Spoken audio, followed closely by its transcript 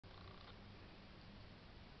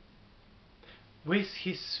With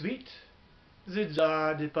his suite the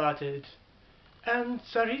Tsar departed, and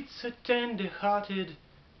Tsaritsa tender-hearted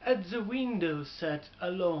at the window sat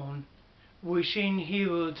alone, wishing he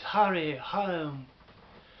would hurry home.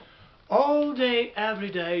 All day, every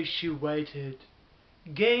day she waited,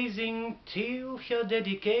 gazing till her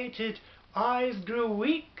dedicated eyes grew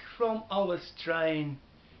weak from overstrain,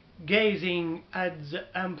 gazing at the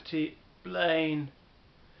empty plain.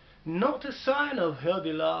 Not a sign of her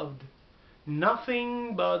beloved,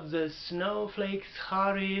 nothing but the snowflakes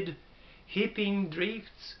hurried, heaping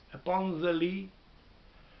drifts upon the lea,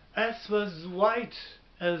 as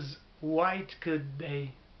white could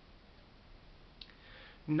be.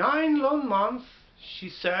 9 long months she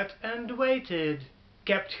sat and waited,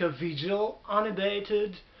 kept her vigil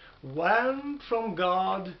unabated, when from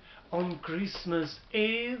God on Christmas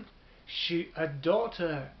Eve she a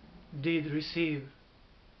daughter did receive.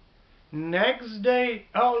 Next day,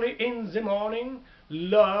 early in the morning,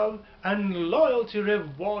 love and loyalty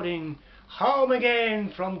rewarding, home again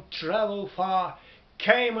from travel far,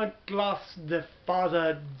 came at last the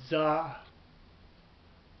father Tsar.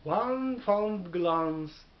 One fond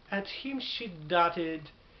glance at him she darted,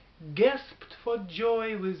 gasped for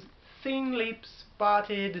joy with thin lips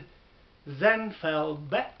parted, then fell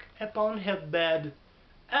back upon her bed,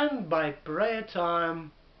 and by prayer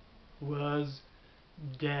time was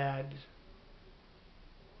dead.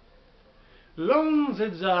 Long the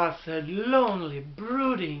Tsar sat lonely,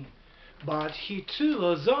 brooding, but he too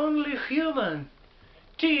was only human.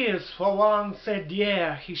 Tears for one sad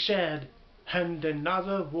year he shed, and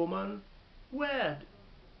another woman wed.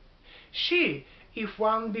 She, if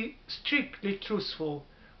one be strictly truthful,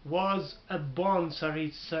 was a born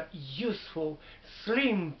Tsaritsa, youthful,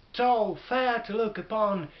 slim, tall, fair to look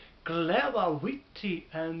upon, clever, witty,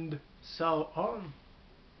 and so on.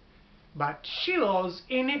 But she was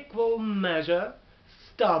in equal measure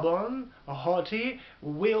stubborn, haughty,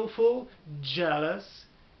 wilful, jealous.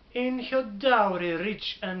 In her dowry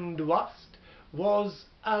rich and vast was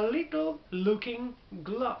a little looking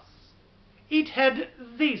glass. It had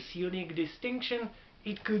this unique distinction: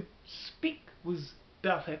 it could speak with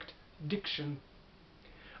perfect diction.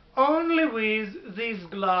 Only with this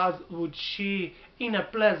glass would she in a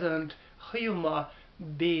pleasant humor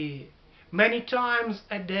be. Many times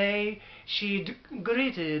a day she'd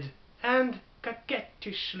greeted and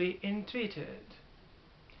coquettishly entreated,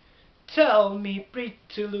 "Tell me,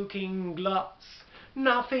 pretty looking glass,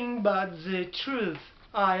 nothing but the truth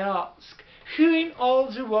I ask, who in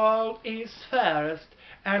all the world is fairest,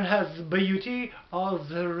 and has beauty of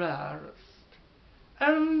the rarest?"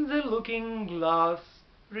 And the looking glass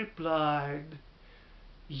replied,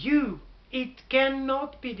 "You, it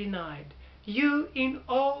cannot be denied, you in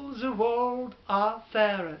all the world are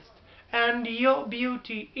fairest, and your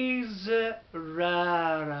beauty is the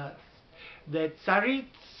rarest." The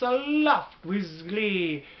Tsaritsa laughed with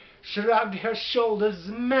glee, shrugged her shoulders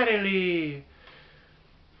merrily,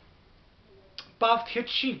 puffed her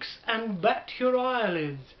cheeks and bat her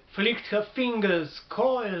eyelids, flicked her fingers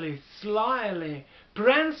coyly, slyly,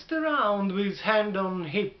 pranced around with hand on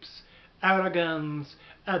hips, arrogance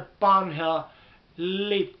upon her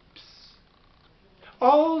lips.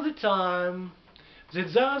 All the time the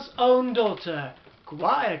Tsar's own daughter,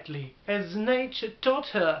 quietly as nature taught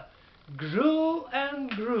her, grew and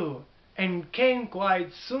grew, and came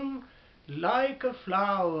quite soon, like a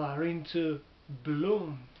flower, into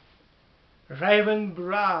bloom.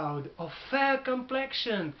 Raven-browed, of fair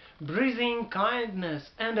complexion, breathing kindness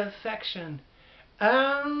and affection,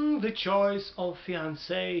 and the choice of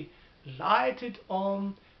fiancé lighted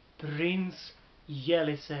on Prince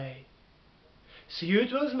Yelisei.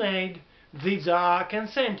 Suit was made, the Tsar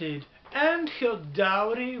consented, and her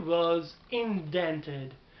dowry was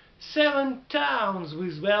indented. 7 towns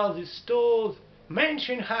with wealthy stores,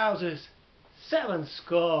 mansion houses,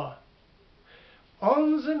 70.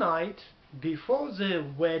 On the night before the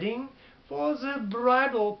wedding, for the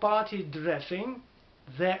bridal party dressing,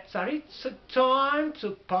 the Tsaritsa time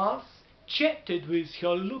to pass chatted with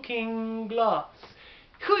her looking glass,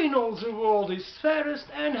 who in all the world is fairest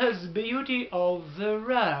and has beauty of the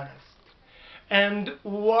rarest. And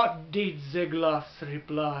what did the glass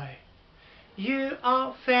reply? "You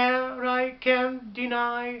are fair, I can't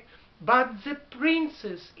deny, but the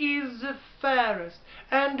princess is the fairest,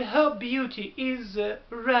 and her beauty is the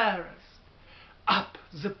rarest." Up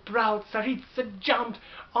the proud Tsaritsa jumped,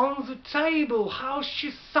 on the table how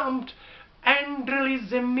she thumped, angrily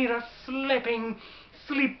the mirror slapping,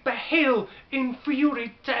 slip a heel in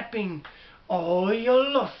fury tapping. "Oh, you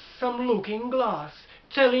loathsome looking glass,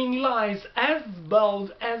 telling lies as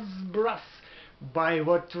bold as brass, By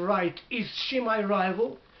what right is she my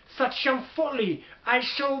rival? Such young folly I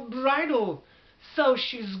shall bridle. So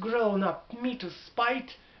she's grown up me to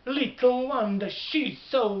spite. Little wonder she's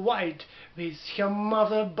so white, with her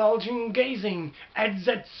mother bulging gazing at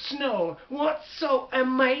that snow. What's so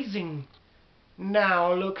amazing?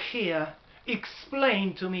 Now look here,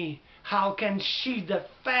 explain to me, how can she the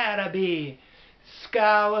fairer be?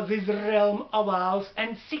 Scour this realm of ours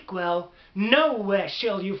and seek well, nowhere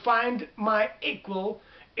shall you find my equal.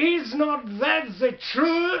 Is not that the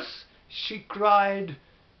truth? She cried.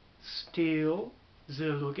 Still the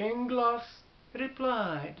looking-glass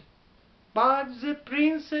replied, but the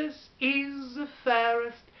princess is the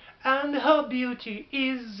fairest, and her beauty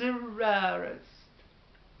is the rarest.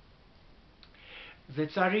 The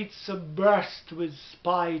Tsaritsa burst with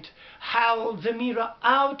spite, held the mirror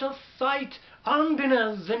out of sight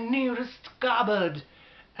underneath the nearest cupboard,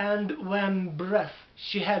 and when breath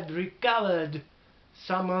she had recovered,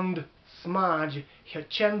 summoned Smudge, her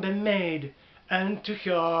chambermaid, and to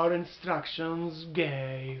her instructions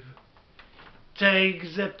gave.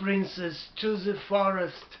 Take the princess to the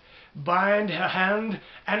forest, bind her hand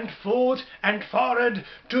and foot and forehead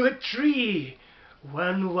to a tree.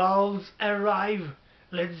 When wolves arrive,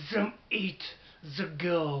 let them eat the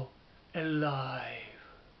girl alive.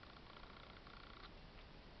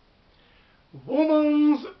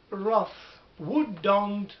 Woman's wrath would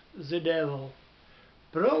daunt the devil.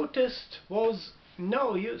 Protest was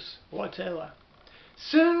no use whatever.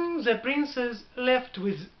 Soon the princess left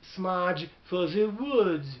with Smudge for the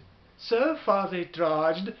woods. So far they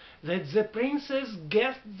trudged that the princess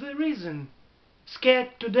guessed the reason. Scared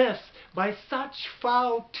to death by such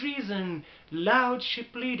foul treason, loud she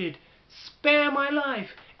pleaded, "Spare my life!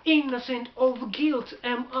 Innocent of guilt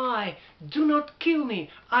am I! Do not kill me,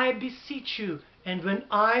 I beseech you, and when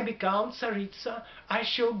I become Tsaritsa, I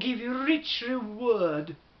shall give you rich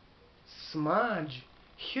reward." Smudge,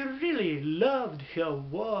 he really loved her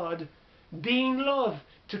word, being loth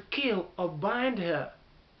to kill or bind her,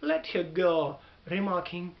 let her go,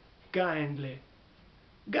 remarking kindly,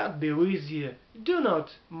 "God be with you, do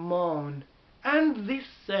not mourn," and this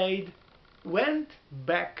said, went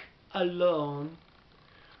back alone.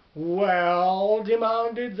 "Well,"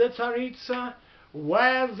 demanded the Tsaritsa,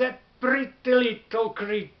 "where's that pretty little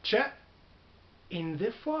creature?" "In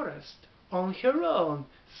the forest, on her own,"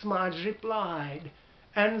 Smudge replied,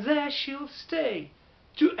 "and there she'll stay.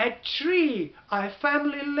 To a tree I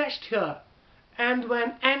firmly lashed her, and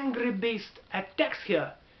when angry beast attacks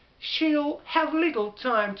her, she'll have little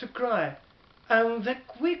time to cry, and the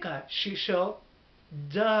quicker she shall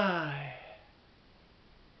die."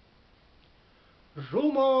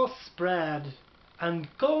 Rumor spread and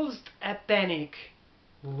caused a panic.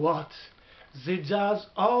 What! The Tsar's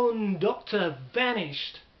own doctor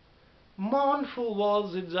vanished! Mournful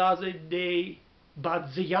was the Tsar that day,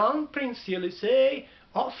 but the young Prince Yelisei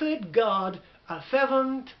offered God a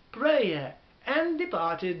fervent prayer, and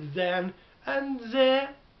departed then and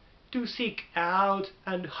there to seek out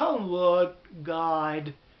and homeward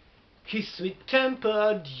guide his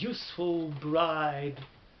sweet-tempered, useful bride.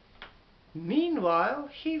 Meanwhile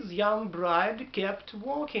his young bride kept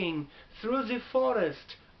walking through the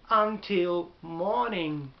forest until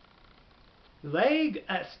morning. Vague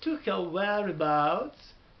as to her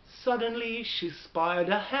whereabouts, suddenly she spied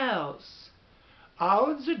a house.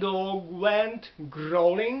 Out the dog went,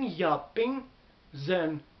 growling, yapping,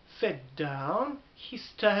 then sat down, his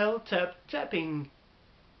tail tap-tapping.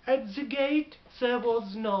 At the gate there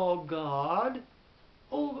was no guard,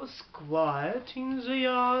 all was quiet in the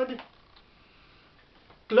yard.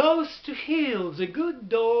 Close to heel the good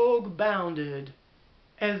dog bounded,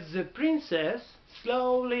 as the princess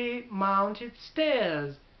slowly mounted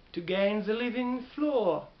stairs to gain the living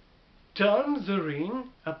floor, turned the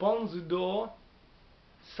ring upon the door.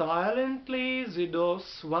 Silently the door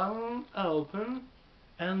swung open,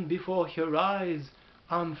 and before her eyes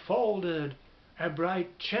unfolded a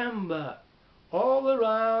bright chamber all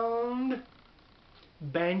around.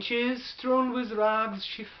 Benches strewn with rugs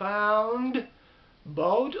she found,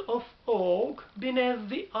 board of oak beneath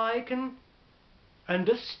the icon, and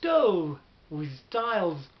a stove with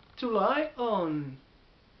tiles to lie on.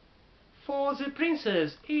 For the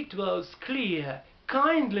princess it was clear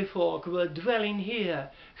kindly folk were dwelling here,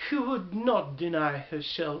 who would not deny her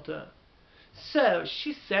shelter. So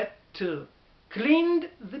she set to, cleaned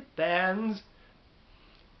the pans,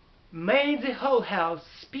 made the whole house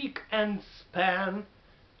spick and span,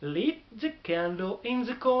 lit the candle in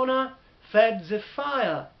the corner, fed the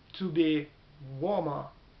fire to be warmer,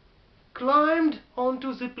 climbed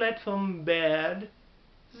onto the platform bed,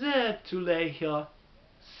 there to lay her,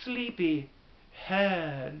 sleepy,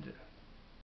 head.